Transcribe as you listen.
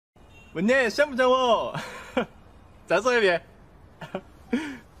问你想不想我？再说一遍。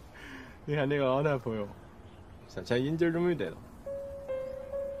你看那个老男朋友，笑起来眼睛都没得了。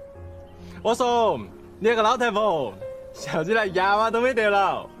我说你那个老太婆，笑起来牙巴都没得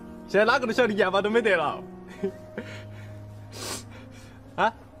了。现在哪个都晓得牙巴都没得了。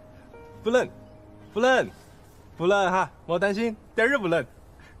啊？不能，不能，不能哈！莫担心，点儿也不能。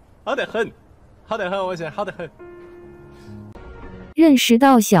好得很，好得很，我现在好得很。认识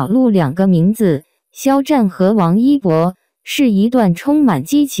到小鹿两个名字，肖战和王一博，是一段充满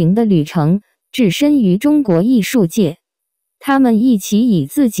激情的旅程，置身于中国艺术界。他们一起以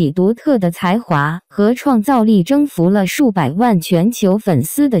自己独特的才华和创造力征服了数百万全球粉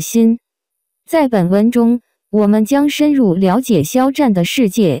丝的心。在本文中，我们将深入了解肖战的世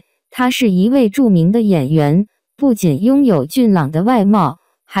界。他是一位著名的演员，不仅拥有俊朗的外貌，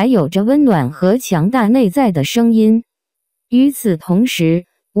还有着温暖和强大内在的声音。与此同时，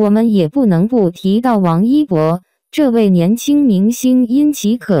我们也不能不提到王一博，这位年轻明星因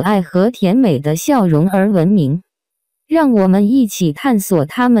其可爱和甜美的笑容而闻名。让我们一起探索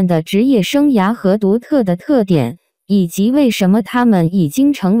他们的职业生涯和独特的特点，以及为什么他们已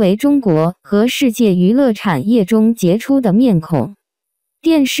经成为中国和世界娱乐产业中杰出的面孔。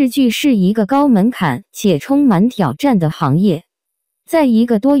电视剧是一个高门槛且充满挑战的行业，在一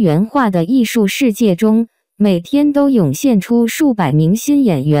个多元化的艺术世界中，每天都涌现出数百名新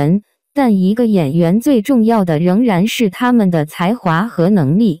演员，但一个演员最重要的仍然是他们的才华和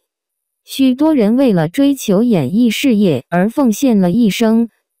能力。许多人为了追求演艺事业而奉献了一生，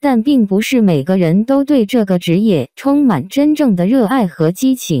但并不是每个人都对这个职业充满真正的热爱和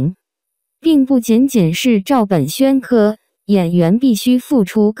激情。并不仅仅是照本宣科，演员必须付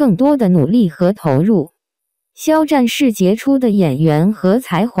出更多的努力和投入。肖战是杰出的演员和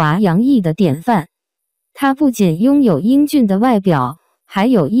才华洋溢的典范。他不仅拥有英俊的外表，还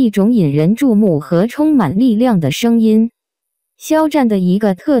有一种引人注目和充满力量的声音。肖战的一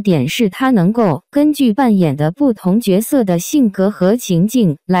个特点是他能够根据扮演的不同角色的性格和情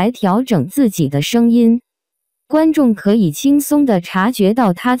境来调整自己的声音。观众可以轻松地察觉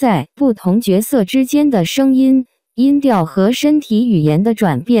到他在不同角色之间的声音、音调和身体语言的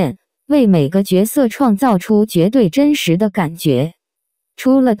转变，为每个角色创造出绝对真实的感觉。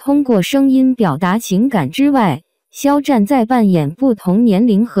除了通过声音表达情感之外，肖战在扮演不同年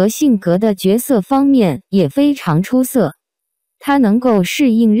龄和性格的角色方面也非常出色。他能够适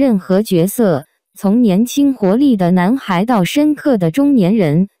应任何角色，从年轻活力的男孩到深刻的中年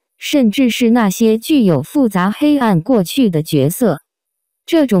人，甚至是那些具有复杂黑暗过去的角色。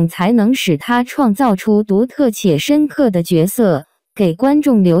这种才能使他创造出独特且深刻的角色，给观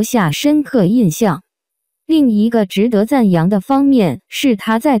众留下深刻印象。另一个值得赞扬的方面是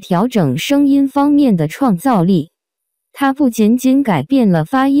他在调整声音方面的创造力。他不仅仅改变了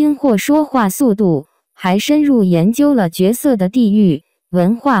发音或说话速度，还深入研究了角色的地域、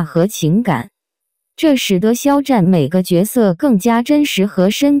文化和情感。这使得肖战每个角色更加真实和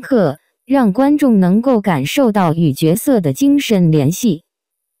深刻，让观众能够感受到与角色的精神联系。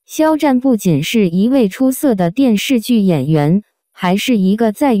肖战不仅是一位出色的电视剧演员，还是一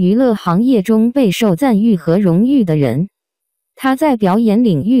个在娱乐行业中备受赞誉和荣誉的人。他在表演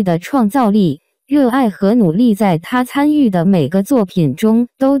领域的创造力、热爱和努力在他参与的每个作品中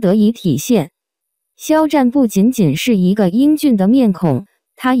都得以体现。肖战不仅仅是一个英俊的面孔，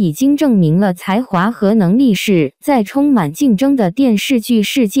他已经证明了才华和能力是在充满竞争的电视剧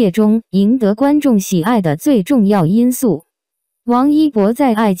世界中赢得观众喜爱的最重要因素。王一博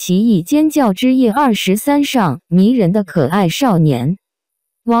在爱奇艺尖叫之夜23上迷人的可爱少年。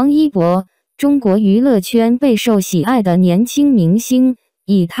王一博，中国娱乐圈备受喜爱的年轻明星，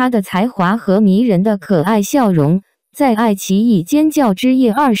以他的才华和迷人的可爱笑容，在爱奇艺尖叫之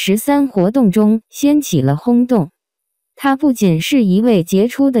夜23活动中掀起了轰动。他不仅是一位杰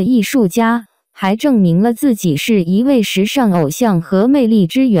出的艺术家，还证明了自己是一位时尚偶像和魅力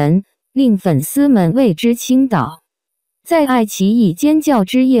之源，令粉丝们为之倾倒。在爱奇艺尖叫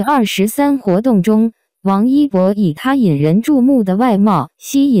之夜23活动中，王一博以他引人注目的外貌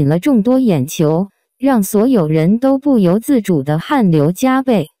吸引了众多眼球，让所有人都不由自主地汗流浃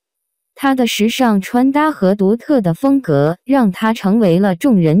背。他的时尚穿搭和独特的风格让他成为了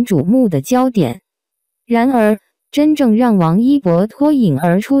众人瞩目的焦点。然而，真正让王一博脱颖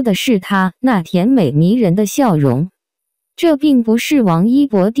而出的是他那甜美迷人的笑容。这并不是王一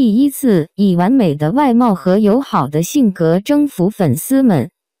博第一次以完美的外貌和友好的性格征服粉丝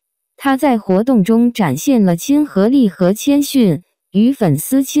们。他在活动中展现了亲和力和谦逊，与粉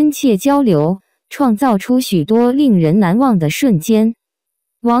丝亲切交流，创造出许多令人难忘的瞬间。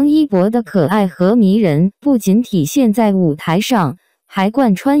王一博的可爱和迷人不仅体现在舞台上，还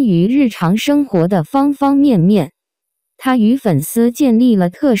贯穿于日常生活的方方面面。她与粉丝建立了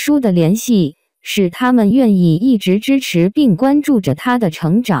特殊的联系，使他们愿意一直支持并关注着她的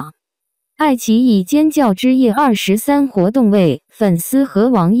成长。爱奇艺尖叫之夜23活动为粉丝和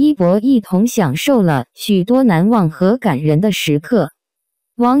王一博一同享受了许多难忘和感人的时刻。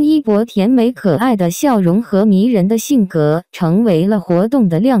王一博甜美可爱的笑容和迷人的性格成为了活动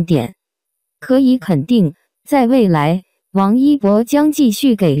的亮点。可以肯定，在未来，王一博将继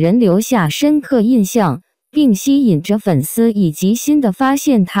续给人留下深刻印象，并吸引着粉丝以及新的发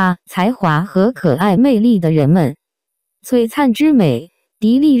现他才华和可爱魅力的人们。璀璨之美，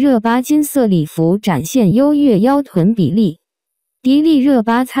迪丽热巴金色礼服展现优越腰臀比例。迪丽热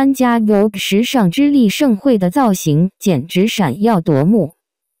巴参加 Vogue 时尚之力盛会的造型简直闪耀夺目。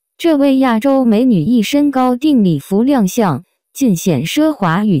这位亚洲美女一身高定礼服亮相，尽显奢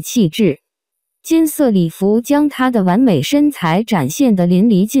华与气质。金色礼服将她的完美身材展现得淋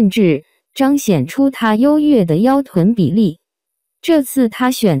漓尽致，彰显出她优越的腰臀比例。这次她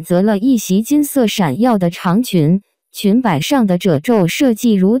选择了一袭金色闪耀的长裙，裙摆上的褶皱设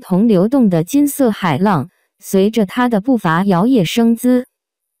计如同流动的金色海浪，随着她的步伐摇曳生姿。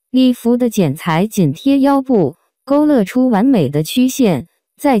礼服的剪裁紧贴腰部，勾勒出完美的曲线，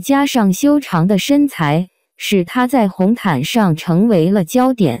再加上修长的身材，使她在红毯上成为了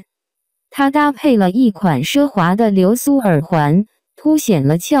焦点。她搭配了一款奢华的流苏耳环，凸显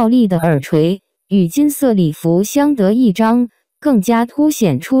了俏丽的耳垂，与金色礼服相得益彰，更加凸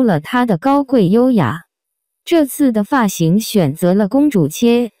显出了她的高贵优雅。这次的发型选择了公主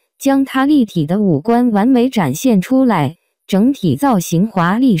切，将她立体的五官完美展现出来，整体造型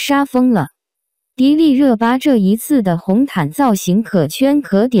华丽杀疯了。迪丽热巴这一次的红毯造型可圈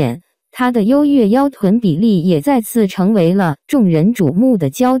可点，她的优越腰臀比例也再次成为了众人瞩目的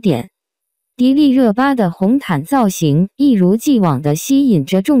焦点。迪丽热巴的红毯造型一如既往地吸引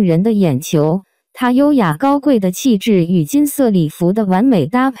着众人的眼球，她优雅高贵的气质与金色礼服的完美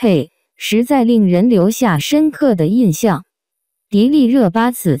搭配，实在令人留下深刻的印象。迪丽热巴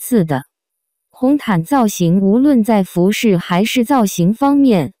此次的红毯造型无论在服饰还是造型方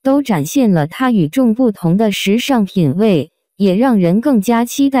面，都展现了她与众不同的时尚品味，也让人更加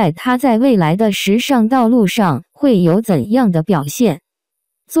期待她在未来的时尚道路上会有怎样的表现。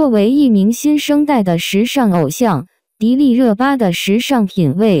作为一名新生代的时尚偶像，迪丽热巴的时尚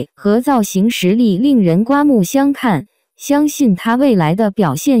品味和造型实力令人刮目相看，相信她未来的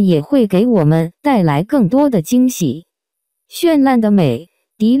表现也会给我们带来更多的惊喜。绚烂的美，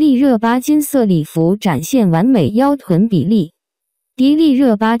迪丽热巴金色礼服展现完美腰臀比例。迪丽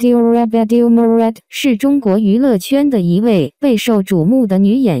热巴 是中国娱乐圈的一位备受瞩目的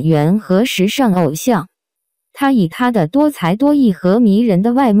女演员和时尚偶像。她以她的多才多艺和迷人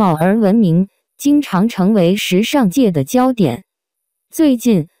的外貌而闻名，经常成为时尚界的焦点。最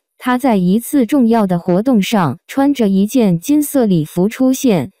近，她在一次重要的活动上穿着一件金色礼服出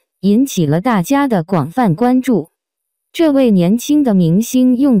现，引起了大家的广泛关注。这位年轻的明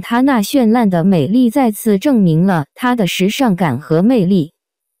星用她那绚烂的美丽再次证明了她的时尚感和魅力。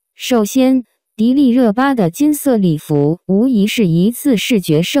首先，迪丽热巴的金色礼服无疑是一次视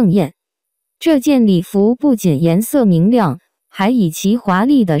觉盛宴。这件礼服不仅颜色明亮，还以其华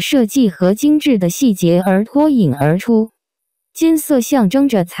丽的设计和精致的细节而脱颖而出。金色象征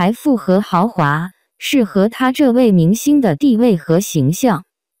着财富和豪华，适合她这位明星的地位和形象。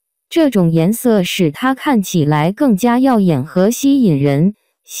这种颜色使她看起来更加耀眼和吸引人，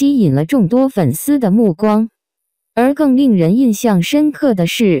吸引了众多粉丝的目光。而更令人印象深刻的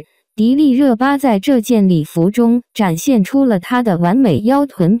是，迪丽热巴在这件礼服中展现出了她的完美腰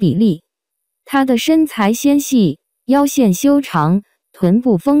臀比例。她的身材纤细，腰线修长，臀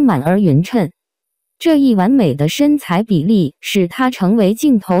部丰满而匀称。这一完美的身材比例使她成为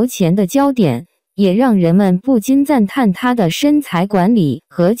镜头前的焦点，也让人们不禁赞叹她的身材管理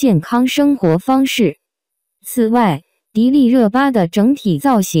和健康生活方式。此外，迪丽热巴的整体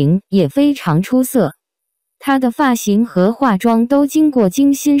造型也非常出色。她的发型和化妆都经过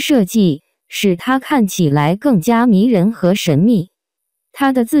精心设计，使她看起来更加迷人和神秘。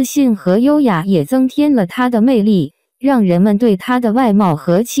她的自信和优雅也增添了她的魅力，让人们对她的外貌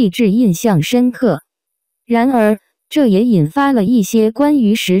和气质印象深刻。然而，这也引发了一些关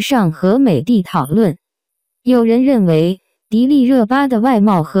于时尚和美的讨论。有人认为，迪丽热巴的外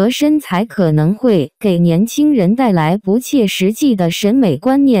貌和身材可能会给年轻人带来不切实际的审美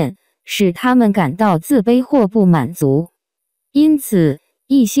观念，使他们感到自卑或不满足。因此，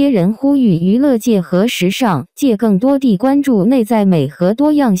一些人呼吁娱乐界和时尚界更多地关注内在美和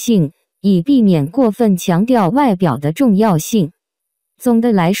多样性，以避免过分强调外表的重要性。总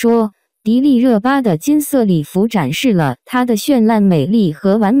的来说，迪丽热巴的金色礼服展示了她的绚烂美丽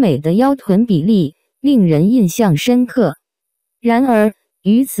和完美的腰臀比例，令人印象深刻。然而，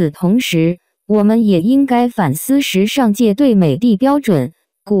与此同时，我们也应该反思时尚界对美的标准，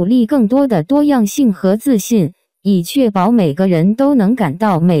鼓励更多的多样性和自信，以确保每个人都能感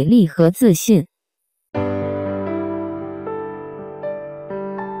到美丽和自信。